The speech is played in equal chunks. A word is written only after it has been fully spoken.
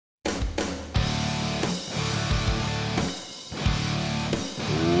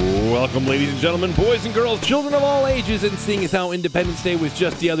Welcome, ladies and gentlemen, boys and girls, children of all ages, and seeing as how Independence Day was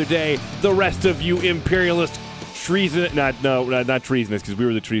just the other day, the rest of you imperialist, not treasonous, because we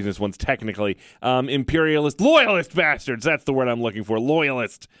were the treasonous ones technically, imperialist, loyalist bastards, that's the word I'm looking for,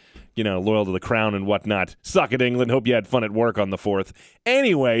 loyalist, loyal to the crown and whatnot. Suck it, England, hope you had fun at work on the 4th.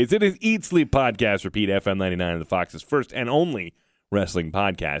 Anyways, it is Eat, Sleep, Podcast, Repeat, FM 99 and the Fox's first and only wrestling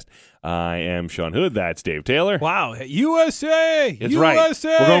podcast. I am Sean Hood. That's Dave Taylor. Wow. USA! It's USA! right.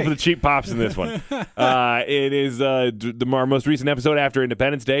 We're going for the cheap pops in this one. It is our most recent episode after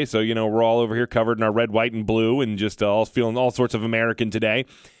Independence Day, so, we're all over here covered in our red, white, and blue and just all feeling all sorts of American today.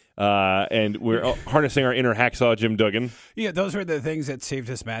 And we're harnessing our inner hacksaw Jim Duggan. Yeah, those were the things that saved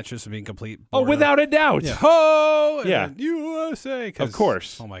his matches from being complete boredom. Oh, without a doubt. Yeah. Ho! Yeah. USA! Of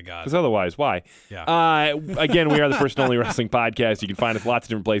course. Oh, my God. Because otherwise, why? Yeah. Again, we are the first and only wrestling podcast. You can find us lots of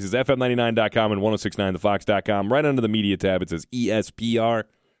different places, FM99.com and 1069thefox.com. Right under the media tab, it says ESPR.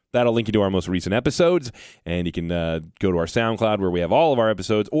 That'll link you to our most recent episodes, and you can go to our SoundCloud where we have all of our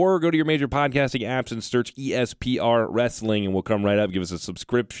episodes, or go to your major podcasting apps and search ESPR Wrestling, and we'll come right up. Give us a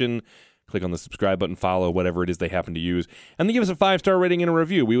subscription. Click on the subscribe button, follow whatever it is they happen to use, and then give us a 5-star rating and a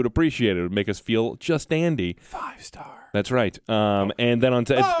review. We would appreciate it. It would make us feel just dandy. 5-star. That's right. And then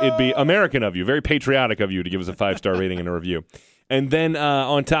it'd be American of you, very patriotic of you to give us a 5-star rating and a review. And then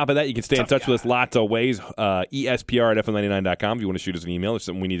on top of that, you can stay in touch with us lots of ways. ESPR at FM99.com if you want to shoot us an email. There's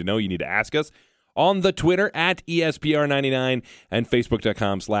something we need to know, you need to ask us. On the Twitter at ESPR99 and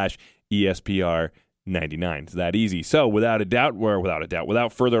Facebook.com/ESPR99. It's that easy. So without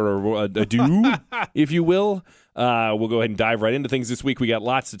further ado, if you will, we'll go ahead and dive right into things this week. We got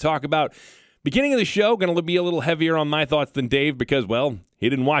lots to talk about. Beginning of the show, going to be a little heavier on my thoughts than Dave because, well, he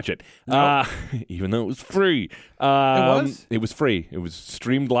didn't watch it, nope. Even though it was free. It was? It was free. It was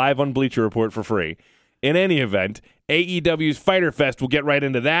streamed live on Bleacher Report for free. In any event, AEW's Fyter Fest, we'll get right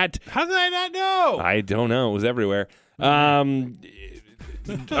into that. How did I not know? I don't know. It was everywhere.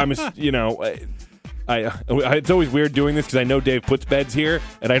 It's always weird doing this because I know Dave puts beds here,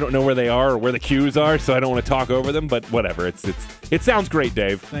 and I don't know where they are or where the cues are, so I don't want to talk over them, but whatever. It sounds great,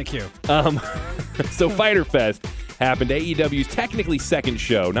 Dave. Thank you. So Fyter Fest happened, AEW's technically second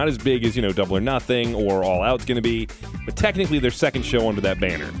show, not as big as, Double or Nothing or All Out's going to be, but technically their second show under that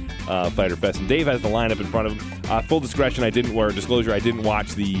banner, Fyter Fest, and Dave has the lineup in front of him. Full discretion, disclosure, I didn't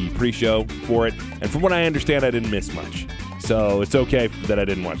watch the pre-show for it, and from what I understand, I didn't miss much. So it's okay that I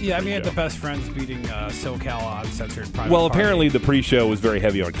didn't watch the pre-show. I had the best friends beating SoCal Uncensored Private Well, Party. apparently the pre-show was very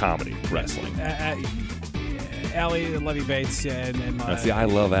heavy on comedy wrestling. Allie Levy Bates and see, I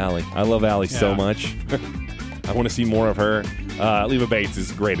love Allie. I love Allie so much. I want to see more of her. Leva Bates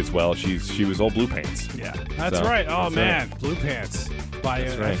is great as well. She was all blue pants. Yeah, that's right. Oh, man. Right. Blue pants. Right.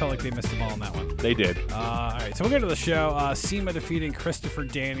 I felt like they missed the ball on that one. They did. All right, so we'll get to the show. CIMA defeating Christopher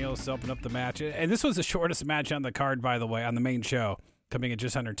Daniels to open up the match. And this was the shortest match on the card, by the way, on the main show, coming in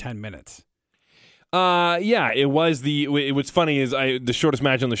just under 10 minutes. Yeah, it was what's funny is the shortest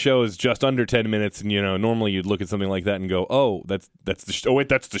match on the show is just under 10 minutes, and normally you'd look at something like that and go, oh, that's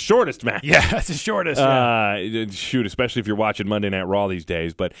the shortest match. Yeah, that's the shortest. Shoot, especially if you're watching Monday Night Raw these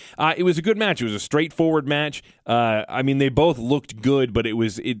days. But it was a good match. It was a straightforward match. They both looked good, but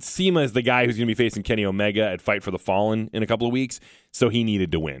CIMA is the guy who's going to be facing Kenny Omega at Fight for the Fallen in a couple of weeks. So he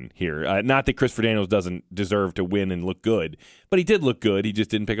needed to win here. Not that Christopher Daniels doesn't deserve to win and look good, but he did look good. He just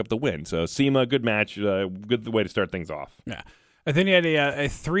didn't pick up the win. So CIMA, good match, good way to start things off. Yeah. And then you had a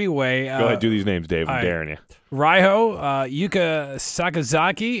three-way. Go ahead, do these names, Dave. I'm daring you. Raiho, Yuka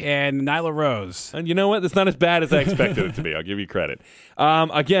Sakazaki, and Nyla Rose. And you know what? That's not as bad as I expected it to be. I'll give you credit.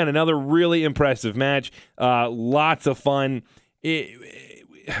 Again, another really impressive match. Lots of fun.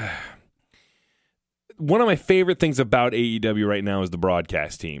 One of my favorite things about AEW right now is the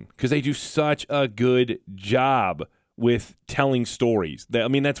broadcast team because they do such a good job with telling stories.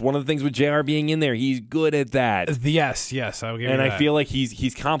 That's one of the things with JR being in there. He's good at that. Yes, I will give you that. And I feel like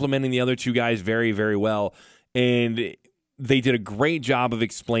he's complimenting the other two guys very, very well. And they did a great job of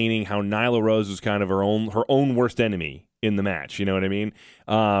explaining how Nyla Rose was kind of her own worst enemy in the match. You know what I mean?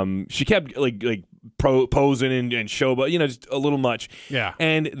 She kept posing and showboat, just a little much. Yeah.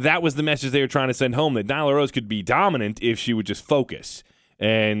 And that was the message they were trying to send home, that Nyla Rose could be dominant if she would just focus.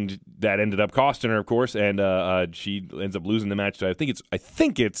 And that ended up costing her, of course, and she ends up losing the match. I think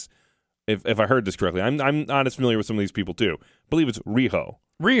it's if I heard this correctly. I'm not as familiar with some of these people too. I believe it's Riho.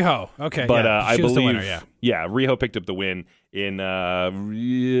 Okay. But I believe, the winner, Riho picked up the win in. I'm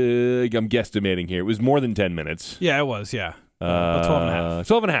guesstimating here. It was more than 10 minutes. Yeah, it was. Yeah. About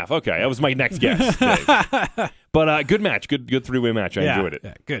 12.5. 12.5. Okay, that was my next guess. Dave. But good match. Good three-way match. I enjoyed it.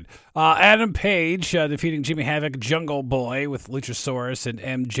 Yeah, good. Adam Page defeating Jimmy Havoc, Jungle Boy with Luchasaurus and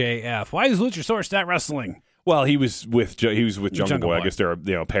MJF. Why is Luchasaurus not wrestling? Well, he was with Jungle Boy. I guess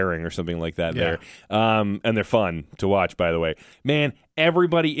they're pairing or something like that there. And they're fun to watch, by the way. Man,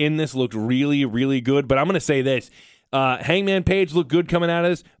 everybody in this looked really, really good. But I'm going to say this. Hangman Page looked good coming out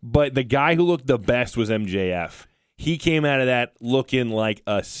of this, but the guy who looked the best was MJF. He came out of that looking like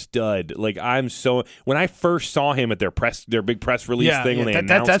a stud. Like when I first saw him at their big press release thing when they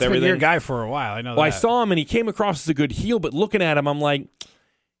announced that's everything. Been your guy for a while. I know. Well, that. I saw him and he came across as a good heel, but looking at him, I'm like,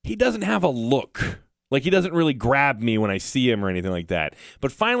 he doesn't have a look. Like, he doesn't really grab me when I see him or anything like that.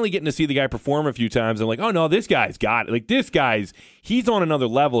 But finally getting to see the guy perform a few times, I'm like, oh, no, this guy's got it. Like, he's on another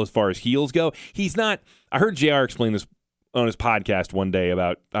level as far as heels go. He's not – I heard JR explain this on his podcast one day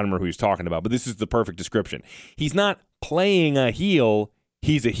about – I don't remember who he was talking about, but this is the perfect description. He's not playing a heel.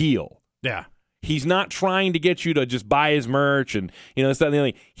 He's a heel. Yeah. He's not trying to get you to just buy his merch and, this, that, and the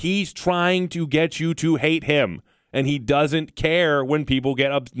other thing. He's trying to get you to hate him. And he doesn't care when people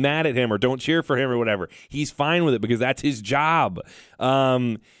get mad at him or don't cheer for him or whatever. He's fine with it because that's his job. I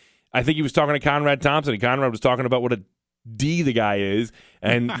think he was talking to Conrad Thompson, and Conrad was talking about what a D the guy is.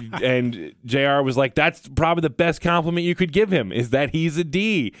 And and JR was like, that's probably the best compliment you could give him, is that he's a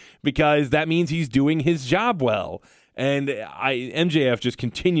D, because that means he's doing his job well. And MJF just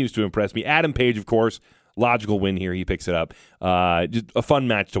continues to impress me. Adam Page, of course, logical win here. He picks it up. Just a fun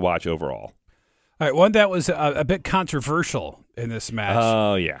match to watch overall. All right, one that was a bit controversial in this match.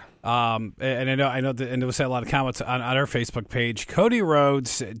 Oh, yeah. And I know that, and there was a lot of comments on our Facebook page. Cody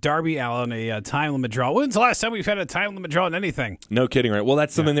Rhodes, Darby Allin, a time limit draw. When's the last time we've had a time limit draw in anything? No kidding, right? Well,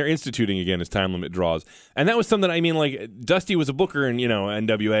 that's something they're instituting again, is time limit draws. And that was something, like, Dusty was a booker in,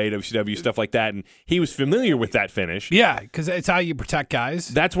 NWA, WCW, stuff like that, and he was familiar with that finish. Yeah, because it's how you protect guys.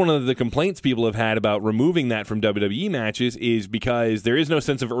 That's one of the complaints people have had about removing that from WWE matches, is because there is no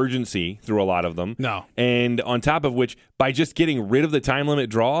sense of urgency through a lot of them. No. And on top of which, by just getting rid of the time limit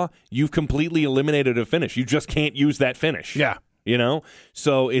draw, you've completely eliminated a finish. You just can't use that finish. Yeah.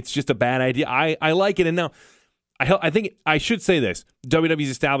 So it's just a bad idea. I like it. And now I think I should say this. WWE's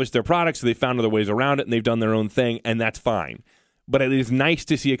established their product, so they found other ways around it, and they've done their own thing, and that's fine. But it is nice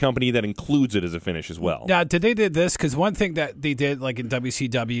to see a company that includes it as a finish as well. Now, did they did this? Because one thing that they did, like in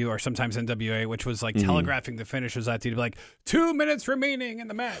WCW or sometimes NWA, which was like telegraphing the finish, was that they'd be like 2 minutes remaining in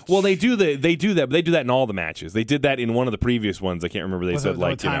the match. Well, they do that, but they do that in all the matches. They did that in one of the previous ones. I can't remember. They said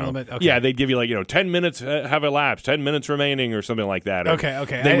like time limit? Okay. Yeah, they'd give you 10 minutes have elapsed, 10 minutes remaining, or something like that. Or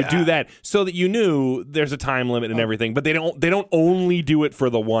Okay. They would do that so that you knew there's a time limit and everything. But they don't only do it for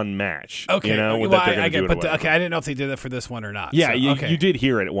the one match. Okay, I get. But I didn't know if they did that for this one or not. Yeah, so, you did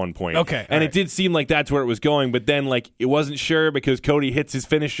hear it at one point. Okay. And it did seem like that's where it was going, but then it wasn't sure because Cody hits his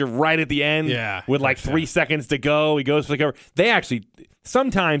finisher right at the end with 3 seconds to go. He goes for the cover. They actually,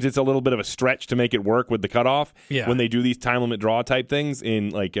 sometimes it's a little bit of a stretch to make it work with the cutoff when they do these time limit draw type things in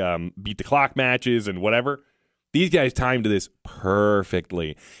beat the clock matches and whatever. These guys timed this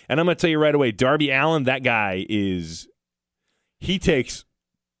perfectly. And I'm going to tell you right away, Darby Allin, that guy he takes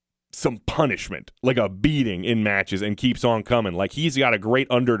some punishment, like a beating in matches, and keeps on coming. Like, he's got a great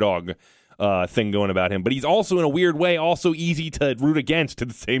underdog thing going about him, but he's also, in a weird way, also easy to root against at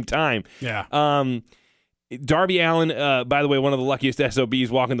the same time. Yeah. Darby Allin, by the way, one of the luckiest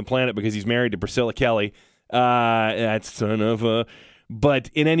SOBs walking the planet because he's married to Priscilla Kelly. That son of a... But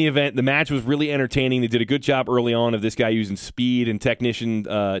in any event, the match was really entertaining. They did a good job early on of this guy using speed and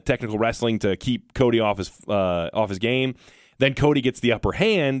technical wrestling to keep Cody off his game. Then Cody gets the upper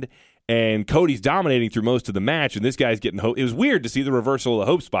hand, and Cody's dominating through most of the match, and this guy's getting hope. It was weird to see the reversal of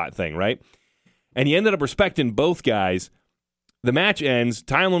the hope spot thing, right? And he ended up respecting both guys. The match ends,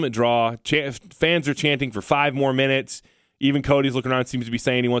 time limit draw. Fans are chanting for 5 more minutes. Even Cody's looking around, seems to be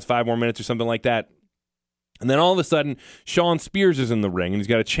saying he wants 5 more minutes or something like that. And then all of a sudden, Shawn Spears is in the ring, and he's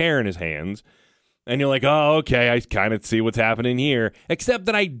got a chair in his hands. And you're like, oh, okay, I kind of see what's happening here. Except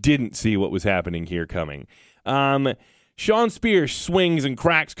that I didn't see what was happening here coming. Shawn Spears swings and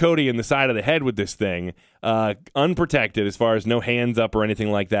cracks Cody in the side of the head with this thing, unprotected as far as no hands up or anything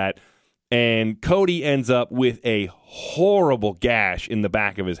like that. And Cody ends up with a horrible gash in the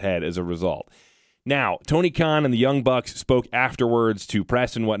back of his head as a result. Now, Tony Khan and the Young Bucks spoke afterwards to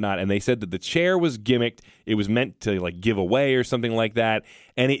press and whatnot, and they said that the chair was gimmicked. It was meant to give away or something like that,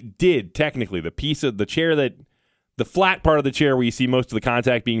 and it did, technically. The piece of the chair the flat part of the chair where you see most of the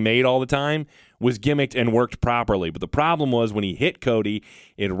contact being made all the time was gimmicked and worked properly. But the problem was when he hit Cody,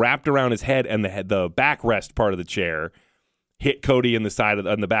 it wrapped around his head, and the backrest part of the chair hit Cody in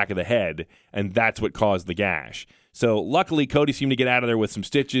the back of the head, and that's what caused the gash. So luckily, Cody seemed to get out of there with some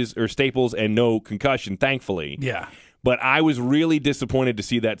stitches or staples and no concussion, thankfully. Yeah. But I was really disappointed to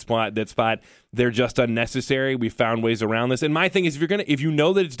see that spot. They're just unnecessary. We found ways around this. And my thing is, if you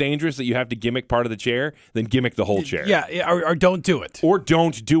know that it's dangerous that you have to gimmick part of the chair, then gimmick the whole chair. Yeah, or don't do it. Or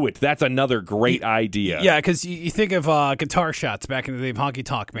don't do it. That's another great idea. Yeah, because you think of guitar shots back in the day of Honky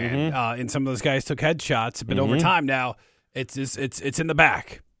Tonk Man, and some of those guys took headshots, but over time now it's in the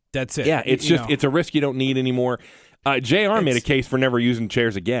back. That's it. Yeah, it's a risk you don't need anymore. JR made a case for never using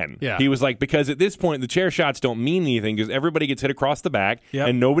chairs again. Yeah. He was like, because at this point, the chair shots don't mean anything because everybody gets hit across the back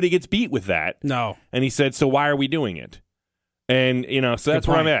and nobody gets beat with that. No. And he said, so why are we doing it? And, so that's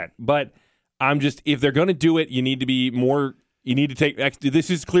where I'm at. But I'm just, if they're going to do it, you need to be more, you need to take, this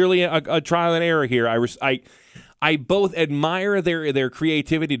is clearly a trial and error here. I both admire their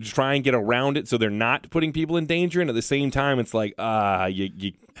creativity to try and get around it so they're not putting people in danger. And at the same time, it's like,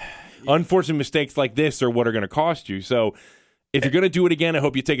 unfortunate mistakes like this are what are going to cost you. So if you're going to do it again, I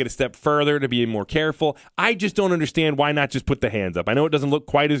hope you take it a step further to be more careful. I just don't understand why not just put the hands up. I know it doesn't look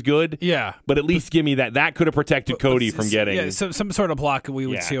quite as good. Yeah. But at least give me that. That could have protected Cody from getting... Yeah, some sort of block we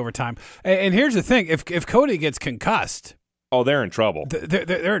would see over time. And here's the thing. If Cody gets concussed... Oh, they're in trouble.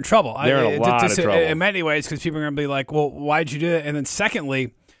 They're in trouble. They're in a lot of trouble. In many ways, because people are going to be like, well, why'd you do that? And then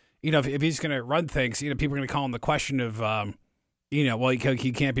secondly, if he's going to run things, people are going to call him the question of... well,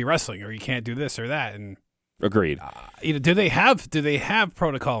 he can't be wrestling, or he can't do this or that, and agreed. Do they have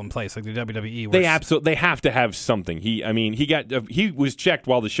protocol in place like the WWE? They have to have something. He was checked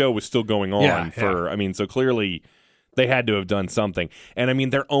while the show was still going on. So clearly they had to have done something.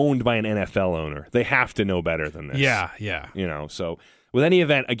 And they're owned by an NFL owner. They have to know better than this. Yeah. So with any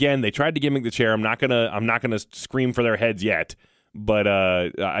event, again, they tried to gimmick the chair. I'm not gonna scream for their heads yet, but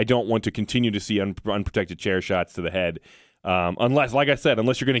I don't want to continue to see unprotected chair shots to the head. Unless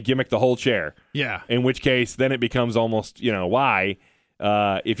you're going to gimmick the whole chair. Yeah. In which case, then it becomes almost, why?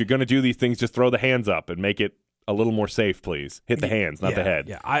 If you're going to do these things, just throw the hands up and make it a little more safe, please. Hit the hands, not the head.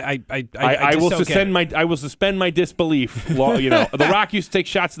 Yeah. I will suspend my disbelief. The Rock used to take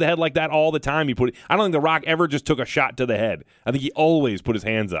shots to the head like that all the time. I don't think The Rock ever just took a shot to the head. I think he always put his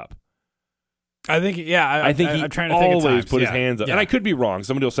hands up. I think he always put his hands up. Yeah. And I could be wrong.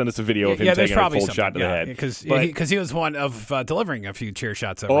 Somebody will send us a video of him taking a full shot to the head. Because he was one of delivering a few chair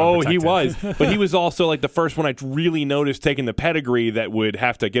shots. He was. But he was also like the first one I really noticed taking the pedigree that would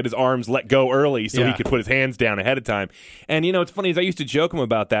have to get his arms let go early so he could put his hands down ahead of time. And, it's funny, is I used to joke him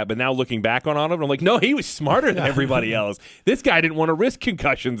about that, but now looking back on it, I'm like, no, he was smarter than everybody else. This guy didn't want to risk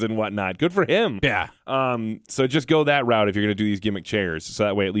concussions and whatnot. Good for him. Yeah. So just go that route if you're going to do these gimmick chairs, so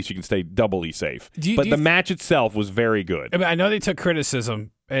that way at least you can stay doubly safe. The match itself was very good. I know they took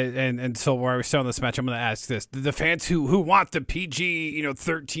criticism, and so where I was still on this match, I'm going to ask this: the fans who want the PG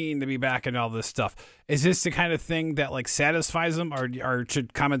 13 to be back and all this stuff, is this the kind of thing that satisfies them, or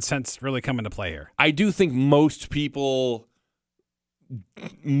should common sense really come into play here? I do think most people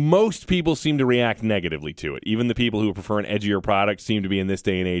seem to react negatively to it. Even the people who prefer an edgier product seem to be in this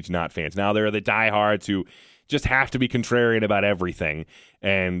day and age not fans. Now there are the diehards who just have to be contrarian about everything.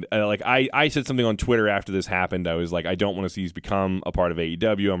 And I said something on Twitter after this happened. I was like, I don't want to see these become a part of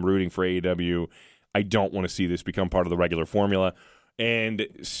AEW. I'm rooting for AEW. I don't want to see this become part of the regular formula. And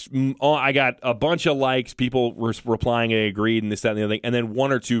I got a bunch of likes, people were replying, I agreed, and this, that, and the other thing. And then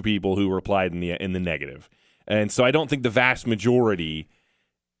one or two people who replied in the negative. And so I don't think the vast majority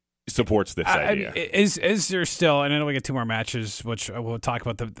supports this idea. Is there still, and I know we get two more matches, which we'll talk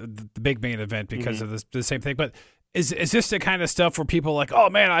about the big main event because of the same thing, but is this the kind of stuff where people are like, oh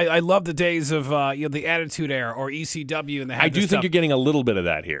man, I love the days of the Attitude Era or ECW, and they have I do think you're getting a little bit of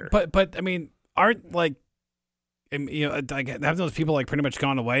that here. But aren't have those people pretty much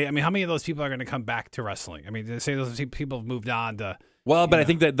gone away? How many of those people are going to come back to wrestling? They say those people have moved on to. Well, but I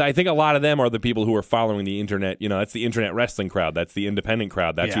think a lot of them are the people who are following the internet. That's the internet wrestling crowd. That's the independent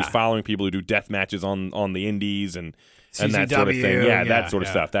crowd. That's who's following people who do death matches on the indies and that sort of thing. That sort of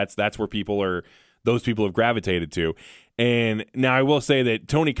stuff. That's where those people have gravitated to. And now I will say that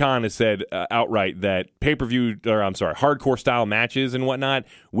Tony Khan has said outright that hardcore style matches and whatnot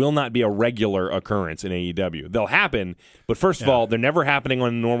will not be a regular occurrence in AEW. They'll happen, but first of all, they're never happening on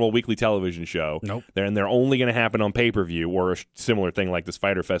a normal weekly television show. Nope. They're only going to happen on pay-per-view, or a similar thing like this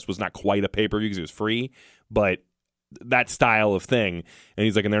Fyter Fest was not quite a pay-per-view because it was free, but that style of thing. And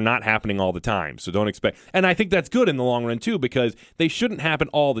he's like, and they're not happening all the time, so don't expect. And I think that's good in the long run too, because they shouldn't happen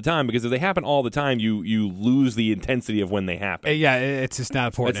all the time, because if they happen all the time, you lose the intensity of when they happen. Yeah, it's just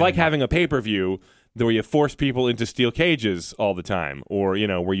not important. It's like having a pay-per-view where you force people into steel cages all the time, or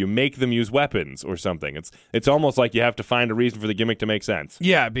where you make them use weapons or something. It's almost like you have to find a reason for the gimmick to make sense.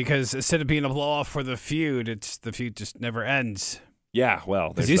 Yeah, because instead of being a blow off for the feud, the feud just never ends. Yeah,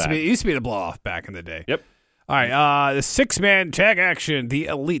 well, it used to be the blow off back in the day. Yep. All right, the 6-man tag action, the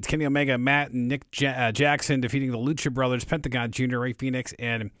Elite, Kenny Omega, Matt, and Nick Jackson defeating the Lucha Brothers, Pentagon Jr., Ray Phoenix,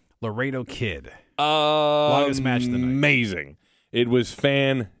 and Laredo Kid. Longest match of the night. Amazing. It was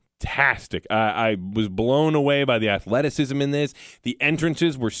fantastic. I was blown away by the athleticism in this. The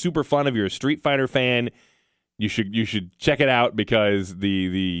entrances were super fun. If you're a Street Fighter fan, you should check it out because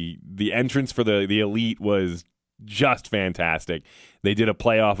the entrance for the Elite was just fantastic. They did a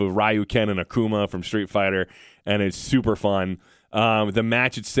playoff of Ryu Ken and Akuma from Street Fighter, and it's super fun. The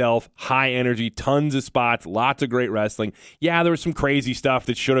match itself, high energy, tons of spots, lots of great wrestling. Yeah, there was some crazy stuff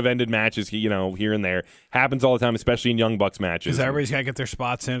that should have ended matches, here and there. Happens all the time, especially in Young Bucks matches. Because everybody's got to get their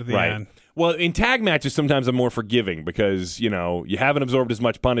spots in at the end. Well, in tag matches, sometimes I'm more forgiving because, you haven't absorbed as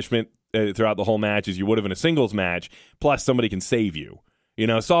much punishment throughout the whole match as you would have in a singles match, plus somebody can save you.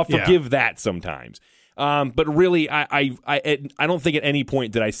 So I'll forgive that sometimes. But really, I don't think at any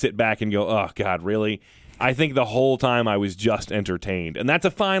point did I sit back and go, oh, God, really? I think the whole time I was just entertained. And that's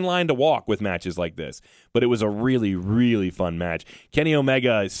a fine line to walk with matches like this. But it was a really, really fun match. Kenny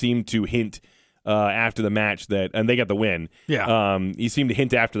Omega seemed to hint after the match and they got the win. Yeah. He seemed to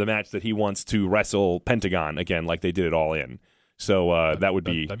hint after the match that he wants to wrestle Pentagon again like they did it All In. So that'd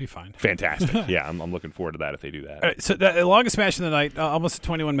be fine. Fantastic. Yeah, I'm looking forward to that if they do that. All right, so the longest match of the night, almost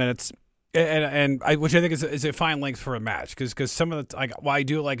 21 minutes. And which I think is a fine length for a match because some of the I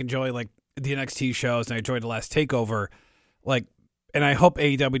do enjoy the NXT shows and I enjoyed the last Takeover, and I hope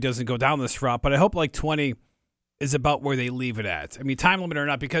AEW doesn't go down this route, but I hope 20 is about where they leave it at. I mean, time limit or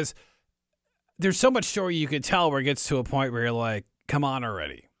not, because there's so much story you could tell where it gets to a point where you're like, come on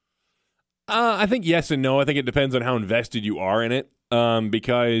already. I think yes and no. I think it depends on how invested you are in it.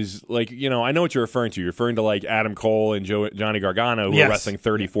 Because, I know what you're referring to. You're referring to, Adam Cole and Johnny Gargano who are wrestling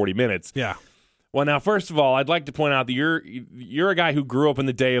 30, 40 minutes. Yeah. Well, now, first of all, I'd like to point out that you're a guy who grew up in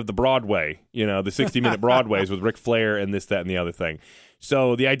the day of the Broadway, the 60-minute Broadways with Ric Flair and this, that, and the other thing.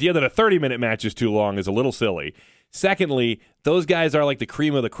 So the idea that a 30-minute match is too long is a little silly. Secondly, those guys are the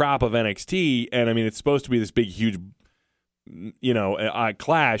cream of the crop of NXT, and, I mean, it's supposed to be this big, huge,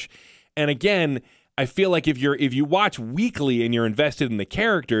 clash. And, again, I feel like if you watch weekly and you're invested in the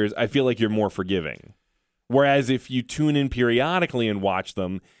characters, I feel like you're more forgiving. Whereas if you tune in periodically and watch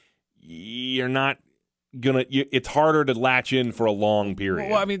them, you're not gonna. It's harder to latch in for a long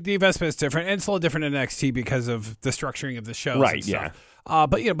period. Well, I mean, the investment is different, and it's a little different in NXT because of the structuring of the shows, right? And stuff.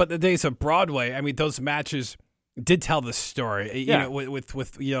 But the days of Broadway, I mean, those matches did tell the story. With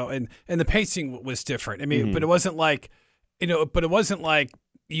and the pacing was different. I mean, but it wasn't like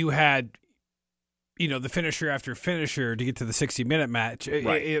you had. The finisher after finisher to get to the 60-minute match.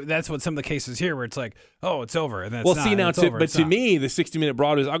 Right. That's what some of the cases here where it's like, oh, it's over. And that's well, not, see, now, to me, the 60-minute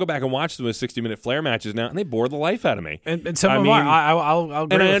Broadways, I'll go back and watch them as 60-minute Flair matches now, and they bore the life out of me. And some of them are. I'll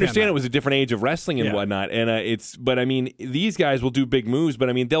agree and I with understand you it was a different age of wrestling and whatnot, and but I mean, these guys will do big moves, but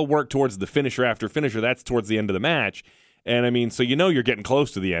I mean, they'll work towards the finisher after finisher. That's towards the end of the match. And I mean, so you're getting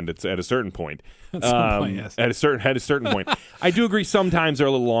close to the end at a certain point. At some point, yes. At a certain point. I do agree sometimes they're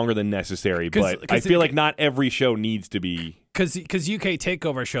a little longer than necessary, but I feel like not every show needs to be. Because UK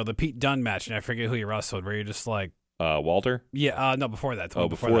Takeover show, the Pete Dunne match, and I forget who you wrestled, where you're just like. Walter? Yeah, no, before that.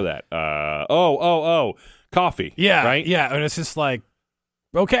 Before that. Coffee. Yeah. Right? Yeah, and it's just like,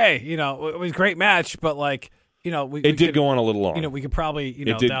 okay, it was a great match, but it did go on a little long. We could probably,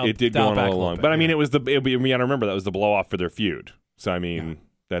 it did go on a little long. But I mean, we got to remember that was the blow off for their feud. So I mean,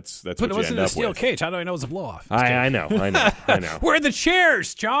 that's what you end up with. But it wasn't a steel cage. How do I know it was a blow off? I know. Where are the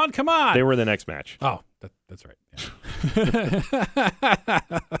chairs, John? Come on. They were the next match. Oh, that's right. Yeah.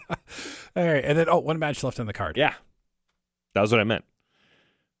 All right, and then one match left on the card. Yeah, that was what I meant.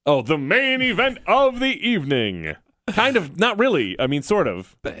 Oh, the main event of the evening. Kind of, not really. I mean, sort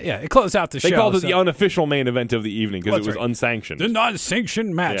of. But yeah, it closed out the show. They called it the unofficial main event of the evening because it was unsanctioned. The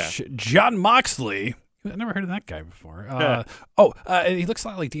non-sanctioned match. Yeah. John Moxley. I've never heard of that guy before. He looks a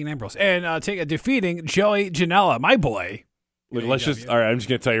lot like Dean Ambrose. And defeating Joey Janela, my boy. Look, all right, I'm just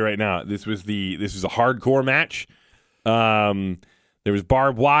going to tell you right now, this was a hardcore match. There was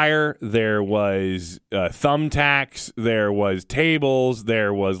barbed wire, there was thumbtacks, there was tables,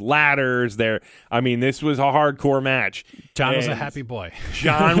 there was ladders. This was a hardcore match. John was a happy boy.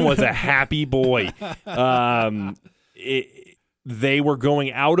 John was a happy boy. They were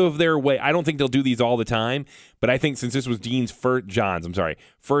going out of their way. I don't think they'll do these all the time, but I think since this was John's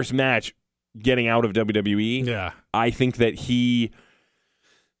first match getting out of WWE, yeah. I think that he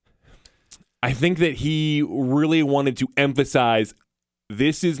I think that he really wanted to emphasize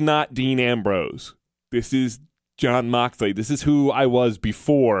this is not Dean Ambrose. This is Jon Moxley. This is who I was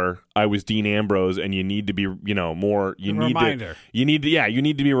before I was Dean Ambrose, and you need to be, more. You need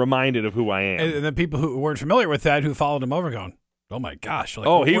to be reminded of who I am. And the people who weren't familiar with that, who followed him over, going, "Oh my gosh!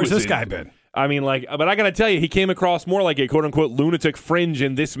 Where's this guy been?" I mean, but I got to tell you, he came across more like a quote-unquote lunatic fringe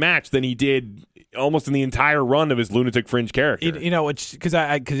in this match than he did almost in the entire run of his lunatic fringe character.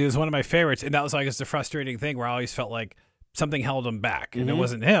 Because he was one of my favorites, and that was, I guess, the frustrating thing where I always felt like something held him back, and it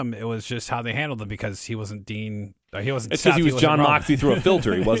wasn't him. It was just how they handled him because he wasn't Dean. He wasn't. It's because he was John Moxley through a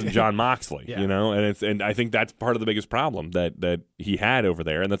filter. He wasn't John Moxley, Yeah. And I think that's part of the biggest problem that he had over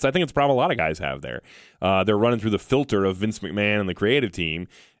there, and I think it's a problem a lot of guys have there. They're running through the filter of Vince McMahon and the creative team,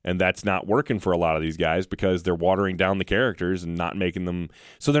 and that's not working for a lot of these guys because they're watering down the characters and not making them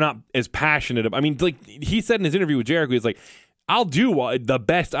so they're not as passionate. I mean, like he said in his interview with Jericho, he's like, "I'll do the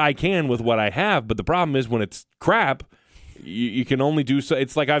best I can with what I have, but the problem is when it's crap." You can only do so.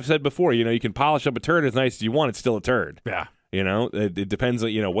 It's like I've said before. You can polish up a turd as nice as you want. It's still a turd. Yeah. It depends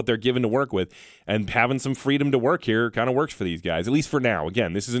on what they're given to work with, and having some freedom to work here kind of works for these guys, at least for now.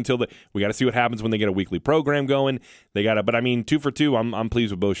 Again, this is until we got to see what happens when they get a weekly program going. But I mean, 2 for 2. I'm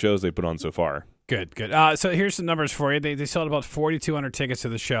pleased with both shows they put on so far. Good. So here's some numbers for you. They sold about 4,200 tickets to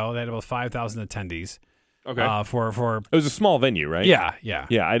the show. They had about 5,000 attendees. Okay. For it was a small venue, right? Yeah.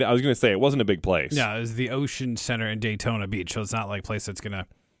 I was going to say it wasn't a big place. Yeah, it was the Ocean Center in Daytona Beach, so it's not like a place that's going to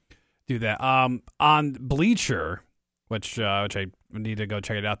do that. On Bleacher, which I need to go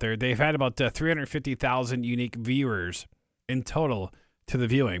check it out there, they've had about 350,000 unique viewers in total to the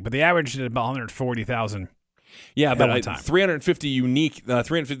viewing, but they averaged at about 140,000. Yeah, but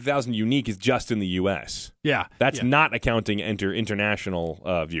 350,000 unique is just in the U.S. Yeah. That's not accounting international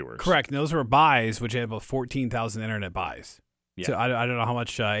viewers. Correct. And those were buys, which had about 14,000 internet buys. Yeah. So I don't know how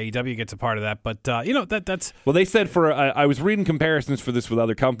much AEW gets a part of that, but that's... Well, they said I was reading comparisons for this with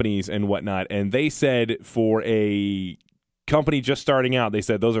other companies and whatnot, and they said for a company just starting out, they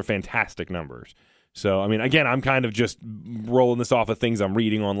said those are fantastic numbers. So, I mean, again, I'm kind of just rolling this off of things I'm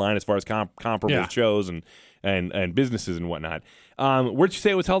reading online as far as comparable shows and businesses and whatnot. Where'd you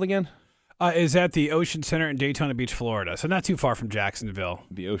say it was held again? Is at the Ocean Center in Daytona Beach, Florida. So not too far from Jacksonville.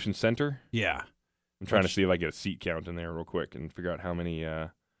 The Ocean Center? Yeah. I'm trying to see if I get a seat count in there real quick and figure out how many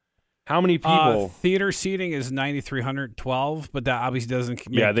people. Theater seating is 9,312, but that obviously doesn't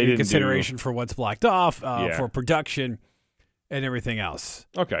make consideration for what's blocked off for production and everything else.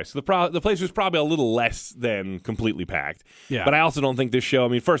 Okay, so the place was probably a little less than completely packed. Yeah. But I also don't think this show, I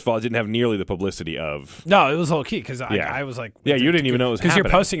mean, first of all, it didn't have nearly the publicity of... No, it was low key because I was like... Yeah, you didn't even know it was happening.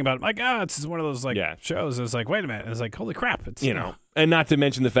 Because you're posting about it. Like, it's one of those shows. It's like, wait a minute. It's like, holy crap. It's, And not to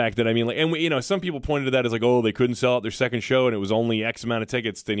mention the fact that, I mean, some people pointed to that as like, oh, they couldn't sell out their second show and it was only X amount of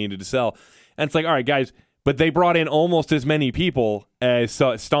tickets they needed to sell. And it's like, all right, guys, but they brought in almost as many people as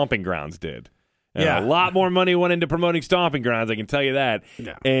Stomping Grounds did. And a lot more money went into promoting Stomping Grounds, I can tell you that.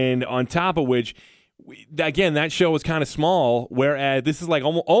 Yeah. And on top of which, again, that show was kind of small, whereas this is like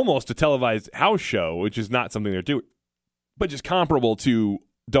almost a televised house show, which is not something they're doing, but just comparable to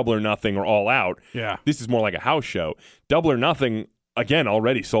Double or Nothing or All Out. Yeah. This is more like a house show. Double or Nothing, again,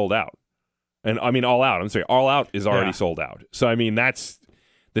 already sold out. And I mean, All Out. I'm sorry, All Out is already sold out. So, I mean, it's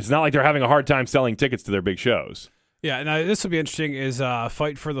not like they're having a hard time selling tickets to their big shows. Yeah, now this will be interesting. Is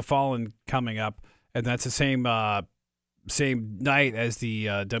Fight for the Fallen coming up, and that's the same night as the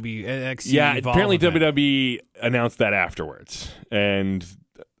NXT. Yeah, Evolve apparently event. WWE announced that afterwards, and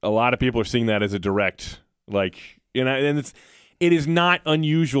a lot of people are seeing that as a direct, and it is not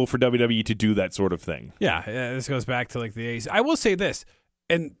unusual for WWE to do that sort of thing. Yeah, this goes back to like the 80s. I will say this,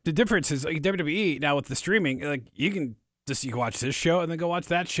 and the difference is like WWE now with the streaming, like you can watch this show and then go watch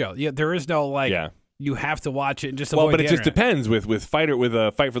that show. Yeah, there is no you have to watch it and just avoid but it the just internet. depends with Fight for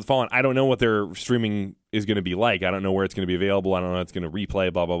the Fallen. I don't know what their streaming is going to be like. I don't know where it's going to be available. I don't know if it's going to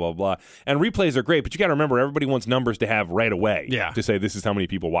replay, blah, blah, blah, blah. And replays are great, but you got to remember, everybody wants numbers to have right away to say this is how many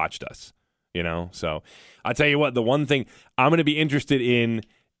people watched us. So I'll tell you what, the one thing I'm going to be interested in,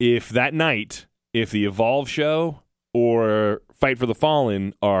 if that night, if the Evolve show or Fight for the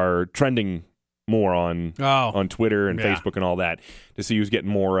Fallen are trending more on Twitter and Facebook and all that, to see who's getting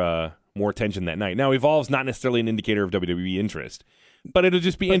more attention that night. Now, Evolve's not necessarily an indicator of WWE interest, but it'll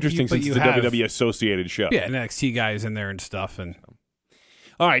just be interesting since it's a WWE associated show. Yeah, NXT guys in there and stuff. And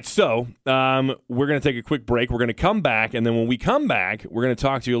all right, so we're going to take a quick break. We're going to come back, and then when we come back, we're going to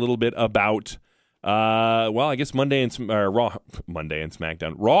talk to you a little bit about, I guess Raw and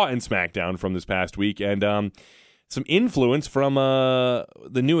SmackDown from this past week, and some influence from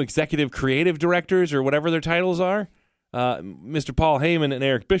the new executive creative directors or whatever their titles are. Mr. Paul Heyman and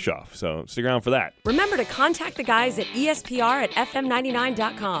Eric Bischoff. So stick around for that. Remember to contact the guys at ESPR at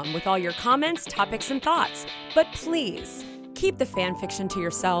FM99.com with all your comments, topics, and thoughts. But please, keep the fan fiction to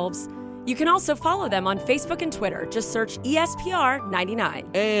yourselves. You can also follow them on Facebook and Twitter. Just search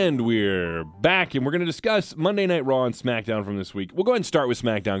ESPR99. And we're back, and we're going to discuss Monday Night Raw and SmackDown from this week. We'll go ahead and start with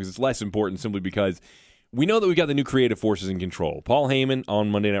SmackDown because it's less important simply because we know that we've got the new creative forces in control. Paul Heyman on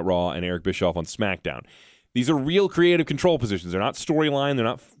Monday Night Raw and Eric Bischoff on SmackDown. These are real creative control positions. They're not storyline. They're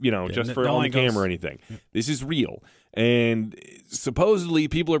not, just for on the camera or anything. This is real. And supposedly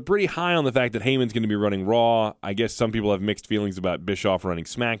people are pretty high on the fact that Heyman's going to be running Raw. I guess some people have mixed feelings about Bischoff running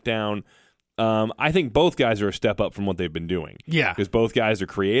SmackDown. I think both guys are a step up from what they've been doing. Yeah. Because both guys are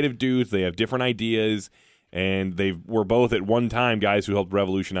creative dudes. They have different ideas. And they were both at one time guys who helped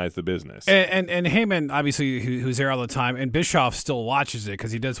revolutionize the business. And Heyman, obviously, who's there all the time, and Bischoff still watches it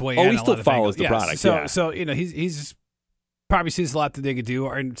because he does weigh in. He still follows the product. So he's probably sees a lot that they could do,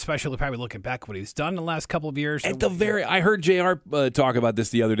 and especially probably looking back what he's done in the last couple of years. I heard JR talk about this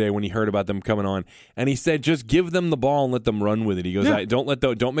the other day when he heard about them coming on, and he said just give them the ball and let them run with it. He goes,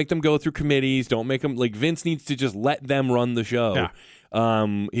 don't make them go through committees. Don't make them Vince needs to just let them run the show.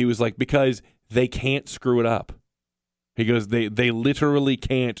 Yeah. He was like because they can't screw it up. He goes, they literally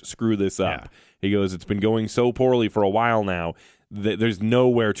can't screw this up. Yeah. He goes, it's been going so poorly for a while now that there's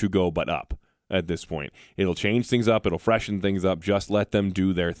nowhere to go but up at this point. It'll change things up. It'll freshen things up. Just let them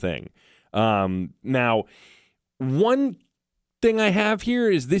do their thing. Now, one thing I have here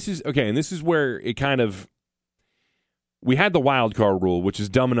is this is where it kind of, we had the wild card rule, which is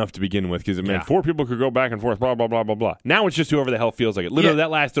dumb enough to begin with because it meant 4 people could go back and forth, blah, blah, blah, blah, blah. Now it's just whoever the hell feels like it. Literally, that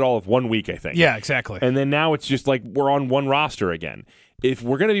lasted all of 1 week, I think. Yeah, exactly. And then now it's just like we're on one roster again. If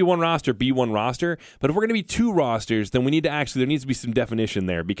we're going to be one roster, be one roster. But if we're going to be 2 rosters, then we need to there needs to be some definition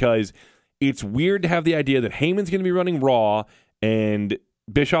there because it's weird to have the idea that Heyman's going to be running Raw and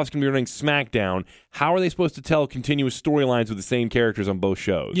Bischoff's going to be running SmackDown. How are they supposed to tell continuous storylines with the same characters on both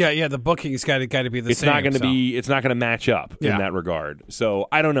shows? Yeah, the booking's got to be the same. It's not going to match up in that regard. So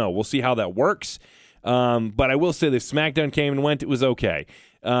I don't know. We'll see how that works. But I will say this: SmackDown came and went. It was okay.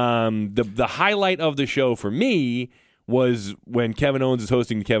 The highlight of the show for me was when Kevin Owens is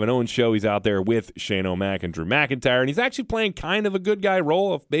hosting the Kevin Owens show. He's out there with Shane O'Mac and Drew McIntyre, and he's actually playing kind of a good guy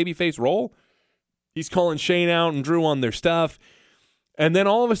role, a babyface role. He's calling Shane out and Drew on their stuff. And then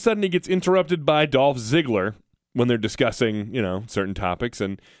all of a sudden he gets interrupted by Dolph Ziggler when they're discussing, certain topics.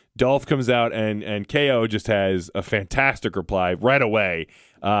 And Dolph comes out and KO just has a fantastic reply right away.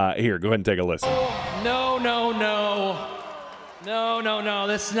 Here, go ahead and take a listen. No.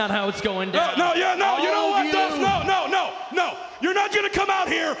 This is not how it's going down. No. You know what, Dolph? No. You're not going to come out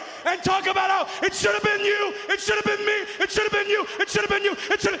here and talk about how it should have been you, it should have been me, it should have been you, it should have been you,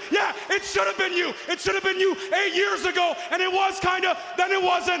 it should have been you. It should have been you 8 years ago, and it was kind of, then it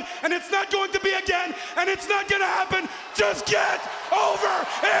wasn't, and it's not going to be again, and it's not going to happen. Just get over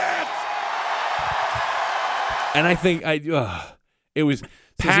it. And I think it was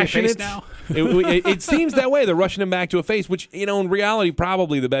passionate. Now? it seems that way. They're rushing him back to a face, which, in reality,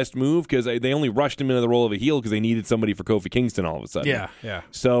 probably the best move because they only rushed him into the role of a heel because they needed somebody for Kofi Kingston all of a sudden. Yeah.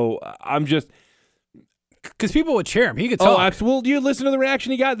 So I'm just... Because people would cheer him. He could talk. Oh, absolutely. You listen to the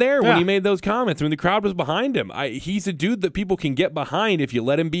reaction he got there when he made those comments. I mean, the crowd was behind him. He's a dude that people can get behind if you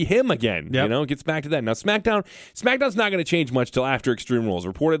let him be him again. Yep. It gets back to that. Now, SmackDown's not going to change much till after Extreme Rules.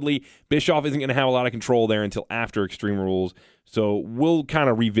 Reportedly, Bischoff isn't going to have a lot of control there until after Extreme Rules. So we'll kind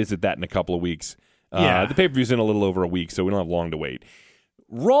of revisit that in a couple of weeks. The pay-per-view's in a little over a week, so we don't have long to wait.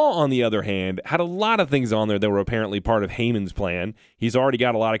 Raw, on the other hand, had a lot of things on there that were apparently part of Heyman's plan. He's already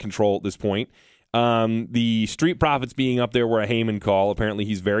got a lot of control at this point. The Street Profits being up there were a Heyman call. Apparently,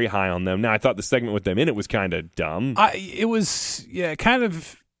 he's very high on them. Now, I thought the segment with them in it was kind of dumb. It was, kind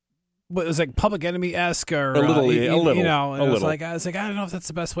of. It was like Public Enemy-esque or a little. I was like, I don't know if that's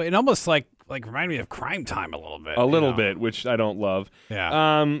the best way. It almost like reminded me of Crime Time a little bit. A little bit, which I don't love.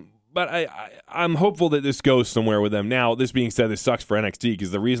 Yeah. But I'm hopeful that this goes somewhere with them. Now, this being said, this sucks for NXT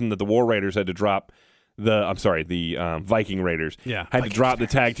because the reason that the War Raiders had to drop the Viking Raiders had to drop the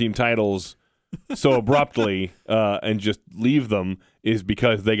tag team titles so abruptly and just leave them is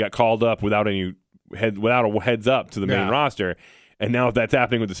because they got called up without a heads up to the main roster. And now if that's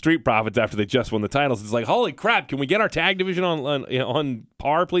happening with the Street Profits after they just won the titles, it's like, holy crap, can we get our tag division on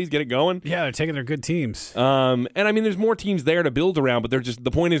par, please? Get it going? Yeah, they're taking their good teams. And I mean, there's more teams there to build around, but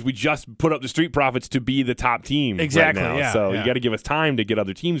the point is we just put up the Street Profits to be the top team exactly, right now. So you got to give us time to get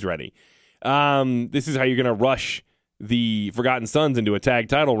other teams ready. This is how you're going to rush the Forgotten Sons into a tag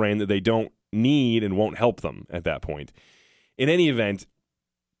title reign that they don't need and won't help them at that point. In any event,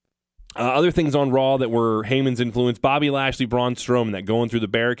 Other things on Raw that were Heyman's influence, Bobby Lashley, Braun Strowman, that going through the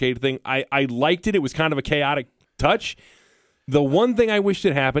barricade thing. I liked it. It was kind of a chaotic touch. The one thing I wished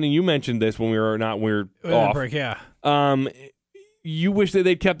had happened, and you mentioned this when we were off. Break, yeah. You wish that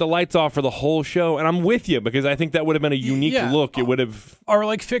they'd kept the lights off for the whole show, and I'm with you because I think that would have been a unique look. It would have, or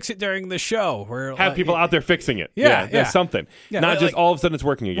like fix it during the show, where have people out there fixing it. Yeah. Something. Yeah, like, not just all of a sudden it's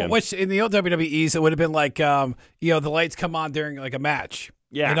working again. Which in the old WWEs, it would have been like, the lights come on during like a match.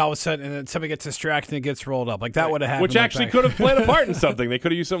 Yeah. And all of a sudden, and then somebody gets distracted and it gets rolled up. Like that would have happened. Which actually could have played a part in something. They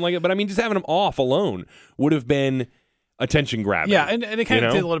could have used something like it. But I mean, just having them off alone would have been attention grabbing. Yeah, and it kind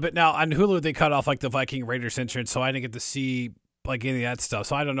of did a little bit. Now on Hulu, they cut off like the Viking Raiders entrance, so I didn't get to see like any of that stuff.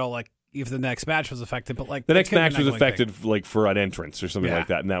 So I don't know like if the next match was affected, but like the next match was affected like for an entrance or something like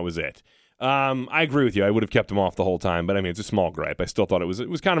that, and that was it. I agree with you. I would have kept them off the whole time, but I mean, it's a small gripe. I still thought it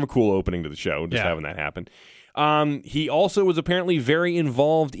was kind of a cool opening to the show, just having that happen. He also was apparently very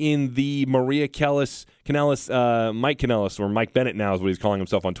involved in the Maria Kanellis, Mike Kanellis, or Mike Bennett now is what he's calling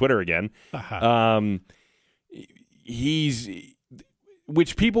himself on Twitter again.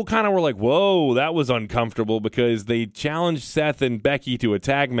 Which people kind of were like, whoa, that was uncomfortable because they challenged Seth and Becky to a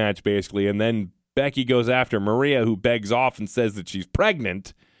tag match basically, and then Becky goes after Maria, who begs off and says that she's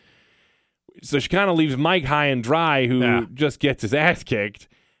pregnant. So she kind of leaves Mike high and dry, who just gets his ass kicked.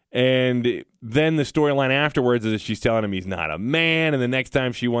 And then the storyline afterwards is that she's telling him he's not a man, and the next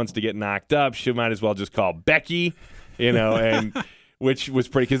time she wants to get knocked up, she might as well just call Becky, and which was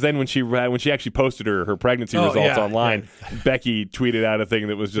pretty. Because then when she actually posted her pregnancy results online, Becky tweeted out a thing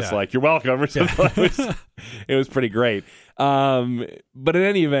that was just like, "You're welcome," or something. It was pretty great. But in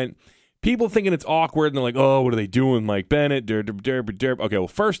any event, people thinking it's awkward, and they're like, "Oh, what are they doing, Mike Bennett?" Derp. Okay, well,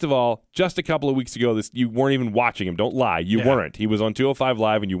 first of all, just a couple of weeks ago, you weren't even watching him. Don't lie, you weren't. He was on 205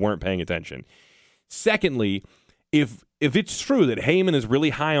 Live, and you weren't paying attention. Secondly, if it's true that Heyman is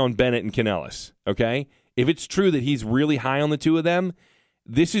really high on Bennett and Kanellis, okay, if it's true that he's really high on the two of them,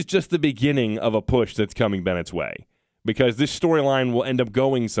 this is just the beginning of a push that's coming Bennett's way. Because this storyline will end up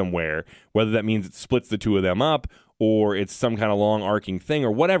going somewhere, whether that means it splits the two of them up or it's some kind of long arcing thing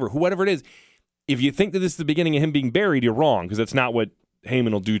or whoever it is. If you think that this is the beginning of him being buried, you're wrong because that's not what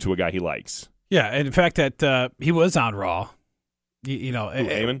Heyman will do to a guy he likes. Yeah, and in fact that he was on Raw.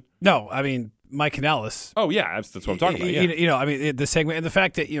 Heyman? No, I mean Mike Kanellis. Oh yeah, that's what I'm talking about. Yeah. I mean the segment and the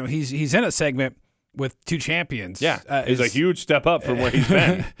fact that he's in a segment with two champions. Yeah, is a huge step up from where he's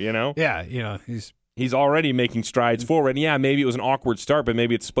been. Yeah, he's already making strides forward. And yeah, maybe it was an awkward start, but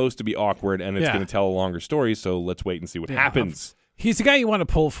maybe it's supposed to be awkward and it's going to tell a longer story. So let's wait and see what happens. He's the guy you want to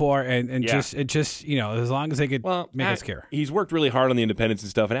pull for, and just as long as they could make us care. He's worked really hard on the independence and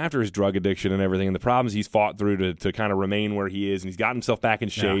stuff, and after his drug addiction and everything, and the problems he's fought through to kind of remain where he is, and he's got himself back in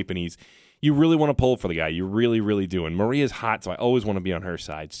shape, and you really want to pull for the guy. You really, really do. And Maria's hot, so I always want to be on her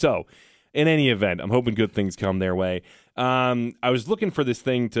side. So, in any event, I'm hoping good things come their way. I was looking for this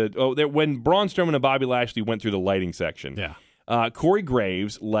thing when Braun Strowman and Bobby Lashley went through the lighting section. Yeah. Corey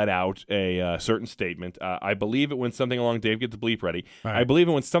Graves let out a certain statement. I believe it went something along. Dave, get the bleep ready. Right. I believe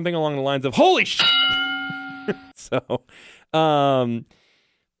it went something along the lines of "Holy shit!" So,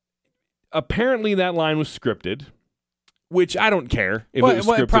 apparently that line was scripted, which I don't care if it was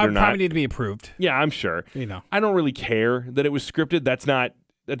scripted or not. Probably need to be approved. Yeah, I'm sure. I don't really care that it was scripted.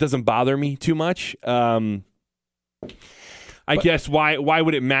 That doesn't bother me too much. I guess why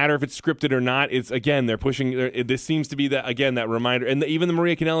would it matter if it's scripted or not? It's again they're pushing. This seems to be that reminder, and even the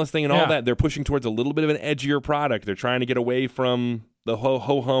Maria Kanellis thing and all that. They're pushing towards a little bit of an edgier product. They're trying to get away from the ho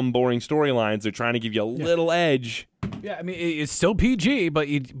hum boring storylines. They're trying to give you a little edge. Yeah, I mean it's still PG, but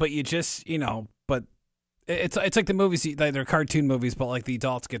you just but it's like the movies. Like they're cartoon movies, but like the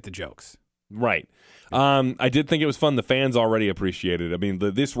adults get the jokes. Right. I did think it was fun. The fans already appreciated it. I mean,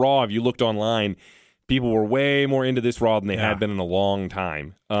 this Raw, if you looked online, people were way more into this Raw than they had been in a long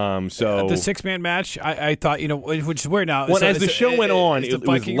time. So the 6-man match, I thought, which is weird now. Well, as the show went on, it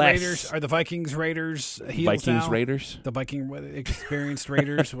was less. Are the Vikings Raiders heels Vikings now? Raiders? The Viking experienced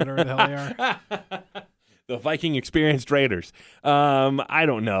Raiders, whatever the hell they are. The Viking experienced Raiders. I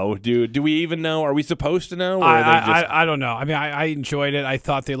don't know. Do we even know? Are we supposed to know? Or I don't know. I mean, I enjoyed it. I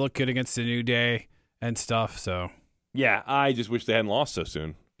thought they looked good against the New Day and stuff. So yeah, I just wish they hadn't lost so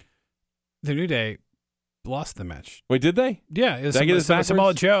soon. The New Day lost the match. Wait, did they? Yeah, it was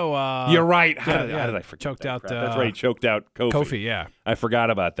Samoa Joe. You're right. How did I forget? Choked out. That's right. He choked out Kofi. Kofi, yeah. I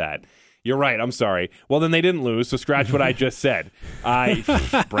forgot about that. You're right. I'm sorry. Well, then they didn't lose. So scratch what I just said. Brain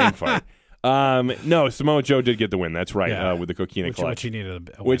fart. No, Samoa Joe did get the win. That's right. With the Coquina clutch, which he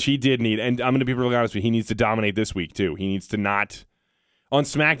needed. Which he did need. And I'm going to be really honest with you. He needs to dominate this week too. He needs to not. On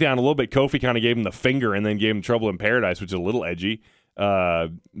SmackDown, a little bit, Kofi kind of gave him the finger and then gave him trouble in paradise, which is a little edgy.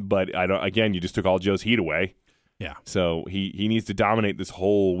 But I don't. Again, you just took all Joe's heat away. Yeah. So he needs to dominate this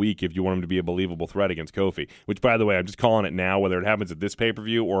whole week if you want him to be a believable threat against Kofi. Which, by the way, I'm just calling it now, whether it happens at this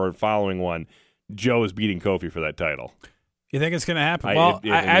pay-per-view or following one, Joe is beating Kofi for that title. You think it's going to happen?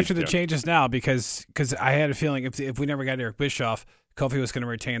 After the changes now, because I had a feeling if we never got Eric Bischoff, Kofi was going to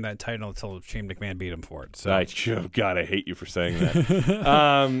retain that title until Shane McMahon beat him for it. So, God, I hate you for saying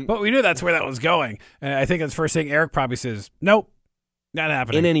that. But we knew that's where that was going. And I think that's the first thing Eric probably says, nope, not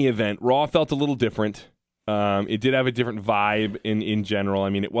happening. In any event, Raw felt a little different. It did have a different vibe in general. I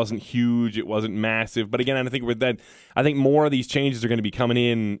mean, it wasn't huge, it wasn't massive, but again, I think with that, I think more of these changes are going to be coming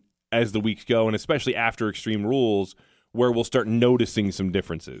in as the weeks go, and especially after Extreme Rules, where we'll start noticing some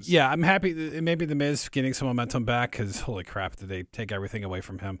differences. Yeah, I'm happy. Maybe The Miz getting some momentum back because holy crap, did they take everything away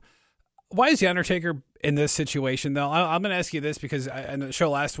from him? Why is The Undertaker in this situation, though? I'm going to ask you this because in the show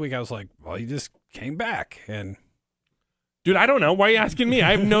last week, I was like, well, he just came back. And dude, I don't know. Why are you asking me?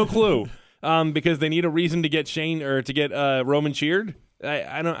 I have no clue. Because they need a reason to get Shane or to get Roman cheered.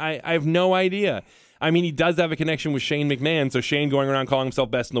 I have no idea. I mean, he does have a connection with Shane McMahon, so Shane going around calling himself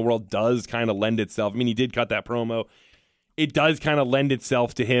best in the world does kind of lend itself. I mean, he did cut that promo. It does kind of lend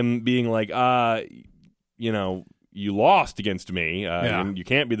itself to him being like, you lost against me. And you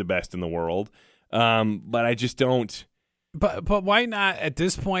can't be the best in the world. But I just don't. But why not at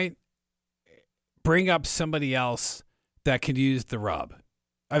this point bring up somebody else that could use the rub?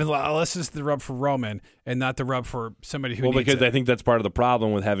 I mean, unless it's the rub for Roman and not the rub for somebody who needs because it. I think that's part of the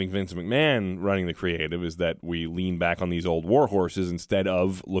problem with having Vince McMahon running the creative is that we lean back on these old war horses instead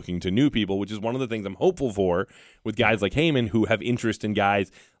of looking to new people, which is one of the things I'm hopeful for with guys like Heyman who have interest in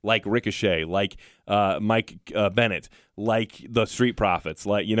guys like Ricochet, like Mike Bennett, like the Street Profits,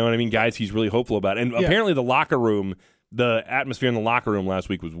 like, you know what I mean? Guys he's really hopeful about. And apparently the locker room, the atmosphere in the locker room last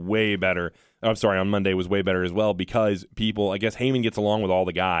week was way better. I'm sorry, on Monday was way better as well because people, I guess Heyman gets along with all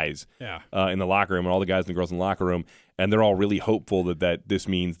the guys in the locker room and all the guys and the girls in the locker room, and they're all really hopeful that this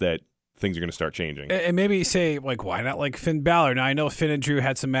means that things are going to start changing. And maybe say, like, why not like Finn Balor? Now, I know Finn and Drew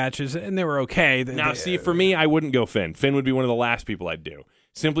had some matches, and they were okay. See, for me, I wouldn't go Finn. Finn would be one of the last people I'd do,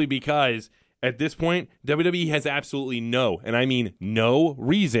 simply because at this point, WWE has absolutely no, and I mean no,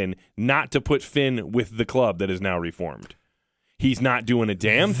 reason not to put Finn with the club that is now reformed. He's not doing a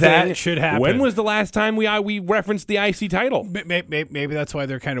damn thing. That should happen. When was the last time we referenced the IC title? Maybe that's why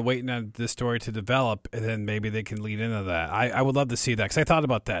they're kind of waiting on this story to develop, and then maybe they can lead into that. I would love to see that because I thought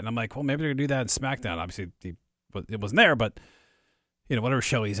about that, and I'm like, well, maybe they're going to do that in SmackDown. Obviously, it wasn't there, but whatever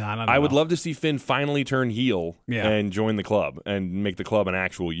show he's on. I would love to see Finn finally turn heel and join the club and make the club an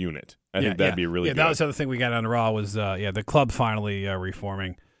actual unit. I think that'd be really good. That was the other thing we got on Raw was the club finally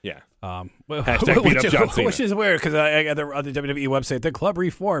reforming. Yeah. Hashtag beat up John Cena. Which is weird because I got on the WWE website, the club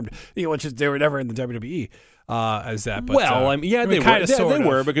reformed, which is they were never in the WWE as that. But, they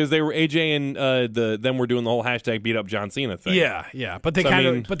were because they were AJ and them were doing the whole hashtag beat up John Cena thing. Yeah. But they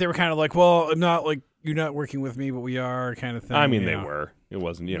they were kind of like, well, not like you're not working with me, but we are kind of thing. I mean, they were. It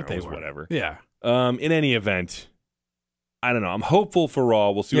wasn't. It was whatever. Yeah. In any event, I don't know. I'm hopeful for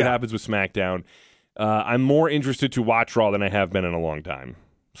Raw. We'll see what happens with SmackDown. I'm more interested to watch Raw than I have been in a long time.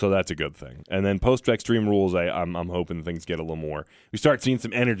 So that's a good thing. And then post Extreme Rules, I'm hoping things get a little more. We start seeing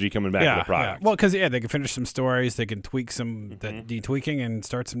some energy coming back to the product. Yeah. Well, because they can finish some stories, they can tweak some de-tweaking and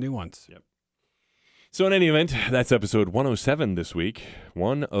start some new ones. Yep. So in any event, that's episode 107 this week.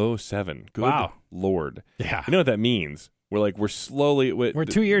 107. Good Lord. Yeah. You know what that means? We're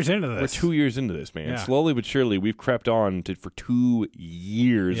 2 years into this. We're 2 years into this, man. Yeah. Slowly but surely, we've crept on for 2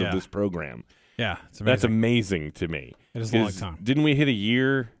 years of this program. Yeah, it's amazing. That's amazing to me. It is a long time. Didn't we hit a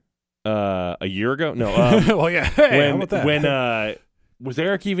year ago? No. Well, yeah. Hey, how about that? When was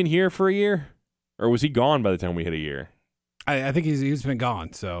Eric even here for a year, or was he gone by the time we hit a year? I think he's been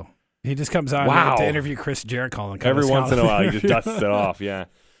gone. So he just comes on to interview Chris Jericho. Every once in a while, he just dusts it off. Yeah.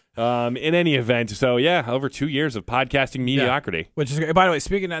 In any event, so over 2 years of podcasting mediocrity. Yeah. Which is great. By the way,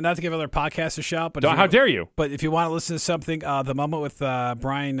 speaking of, not to give other podcasts a shout, but how dare you? But if you want to listen to something, The Moment with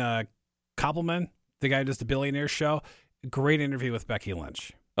Brian Koppelman, the guy who does the Billionaires Show, great interview with Becky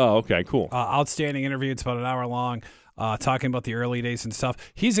Lynch. Oh, okay, cool. Outstanding interview. It's about an hour long, talking about the early days and stuff.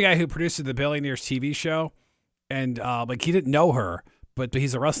 He's the guy who produced the Billionaires TV show, and he didn't know her, but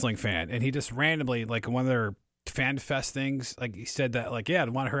he's a wrestling fan, and he just randomly, like one of their fan fest things, like he said that, like, I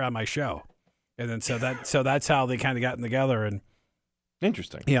want her on my show, and then so that's how they kind of gotten together. And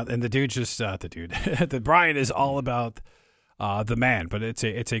interesting. Yeah, and the dude the Brian is all about the man, but it's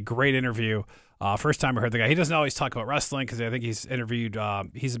a great interview. First time I heard the guy. He doesn't always talk about wrestling because I think he's interviewed.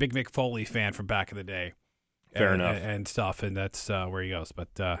 He's a big Mick Foley fan from back in the day. Fair enough. And stuff, and that's where he goes.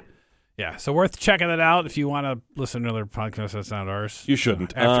 But Yeah, so worth checking it out if you want to listen to another podcast that's not ours. You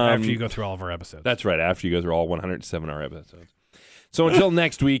shouldn't. After you go through all of our episodes. That's right, after you go through all 107 of our episodes. So until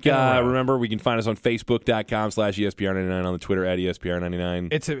next week, remember, we can find us on Facebook.com/ESPR99, on the Twitter @ESPR99.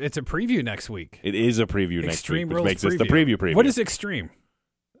 It's a preview next week. It is a preview next week, which Rules makes preview. us the preview. What is Extreme?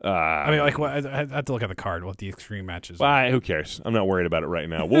 I I have to look at the card, what the Extreme matches are. Well, who cares? I'm not worried about it right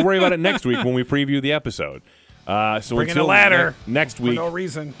now. We'll worry about it next week when we preview the episode. So Bring in until a ladder next week. for no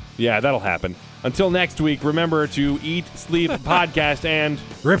reason. Yeah, that'll happen. Until next week, remember to eat, sleep, podcast, and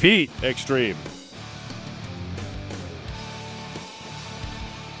repeat. Extreme.